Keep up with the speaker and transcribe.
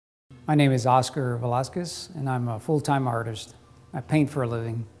My name is Oscar Velasquez, and I'm a full-time artist. I paint for a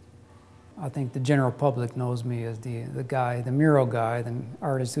living. I think the general public knows me as the mural guy, the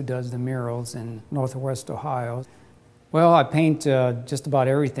artist who does the murals in Northwest Ohio. Well, I paint just about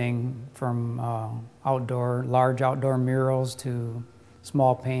everything from large outdoor murals to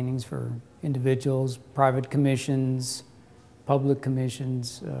small paintings for individuals, private commissions, public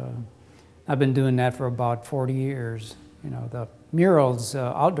commissions. I've been doing that for about 40 years. You know, the murals,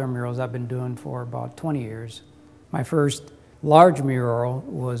 outdoor murals, I've been doing for about 20 years. My first large mural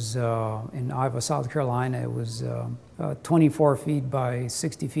was in Iowa, South Carolina. It was 24 feet by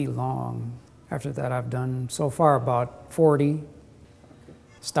 60 feet long. After that, I've done so far about 40.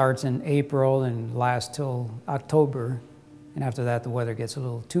 Starts in April and lasts till October. And after that, the weather gets a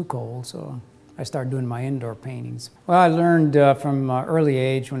little too cold, so I started doing my indoor paintings. Well, I learned from an early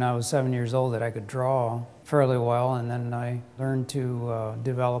age, when I was 7 years old, that I could draw fairly well, and then I learned to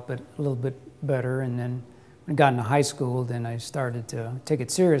develop it a little bit better. And then when I got into high school, then I started to take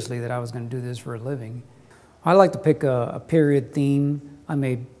it seriously that I was going to do this for a living. I like to pick a period theme. I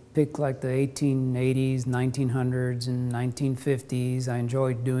may pick like the 1880s, 1900s, and 1950s. I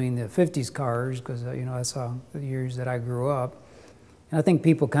enjoyed doing the 50s cars because you know, that's the years that I grew up. And I think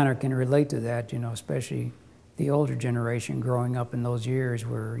people kind of can relate to that, you know, especially the older generation growing up in those years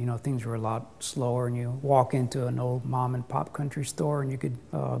where, you know, things were a lot slower, and you walk into an old mom and pop country store and you could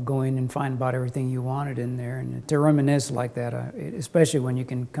go in and find about everything you wanted in there. And to reminisce like that, especially when you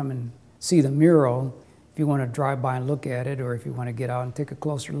can come and see the mural, if you want to drive by and look at it, or if you want to get out and take a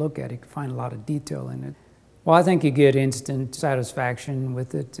closer look at it, you can find a lot of detail in it. Well, I think you get instant satisfaction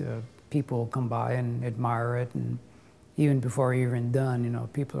with it. People come by and admire it, and even before you're even done, you know,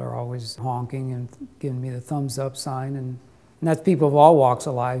 people are always honking and giving me the thumbs up sign. And that's people of all walks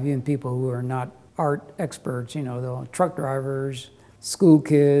of life, even people who are not art experts, you know, the truck drivers, school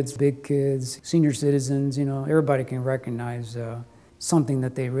kids, big kids, senior citizens, you know, everybody can recognize something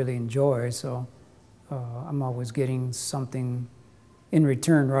that they really enjoy. So I'm always getting something in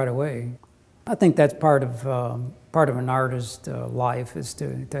return right away. I think that's part of an artist's life, is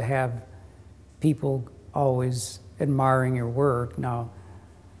to have people always admiring your work. Now,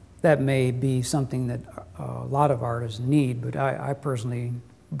 that may be something that a lot of artists need, but I personally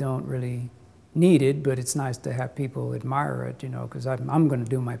don't really need it, but it's nice to have people admire it, you know, because I'm going to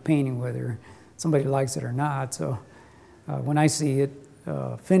do my painting whether somebody likes it or not. So when I see it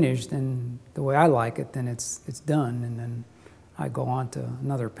finished and the way I like it, then it's done, and then I go on to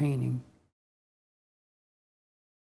another painting.